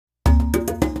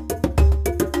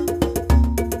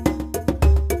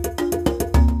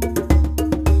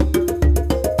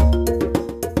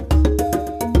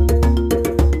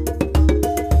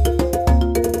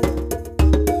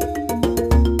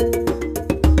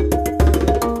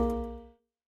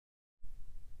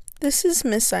This is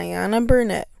Miss Ayana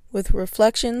Burnett with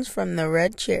Reflections from the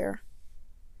Red Chair.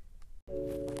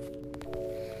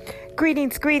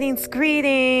 Greetings, greetings,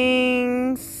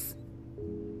 greetings.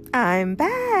 I'm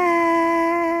back.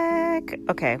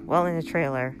 Okay, well, in the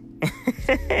trailer.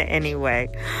 Anyway,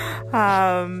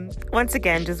 once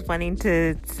again, just wanting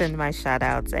to send my shout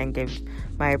outs and give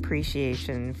my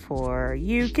appreciation for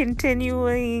you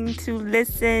continuing to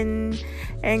listen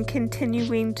and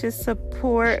continuing to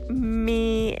support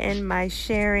me and my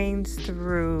sharings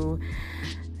through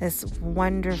this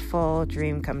wonderful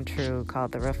dream come true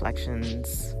called the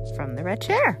Reflections from the Red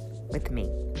Chair with me,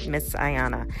 Miss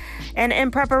Ayana. And in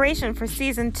preparation for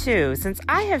season 2, since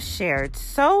I have shared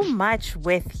so much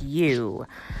with you,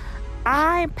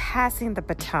 I'm passing the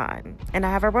baton and I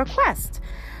have a request.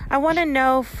 I want to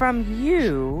know from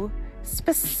you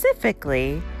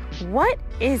specifically, what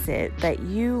is it that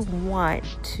you want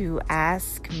to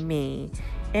ask me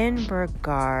in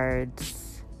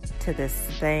regards to this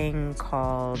thing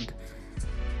called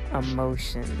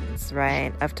emotions,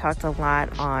 right? I've talked a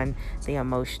lot on the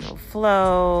emotional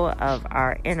flow of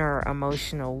our inner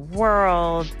emotional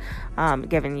world,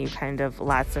 giving you kind of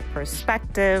lots of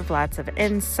perspective, lots of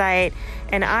insight,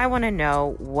 and I want to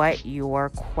know what your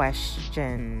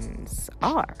questions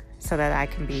are so that I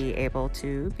can be able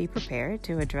to be prepared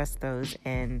to address those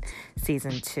in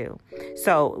season 2.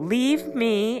 So leave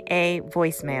me a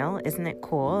voicemail. Isn't it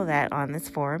cool that on this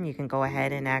forum you can go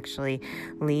ahead and actually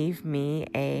leave me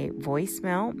a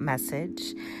voicemail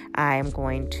message? I'm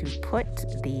going to put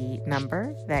the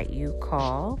number that you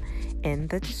call in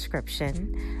the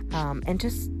description, and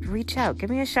just reach out. Give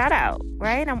me a shout out,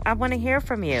 right? I want to hear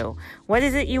from you. What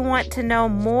is it you want to know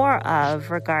more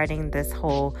of regarding this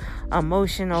whole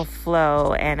emotional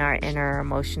flow and our inner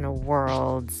emotional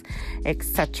worlds,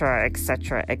 etc.,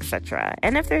 etc., etc.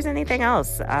 And if there's anything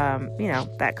else,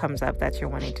 that comes up that you're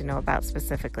wanting to know about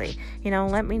specifically,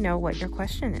 let me know what your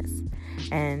question is.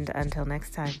 And until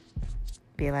next time,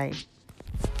 be light.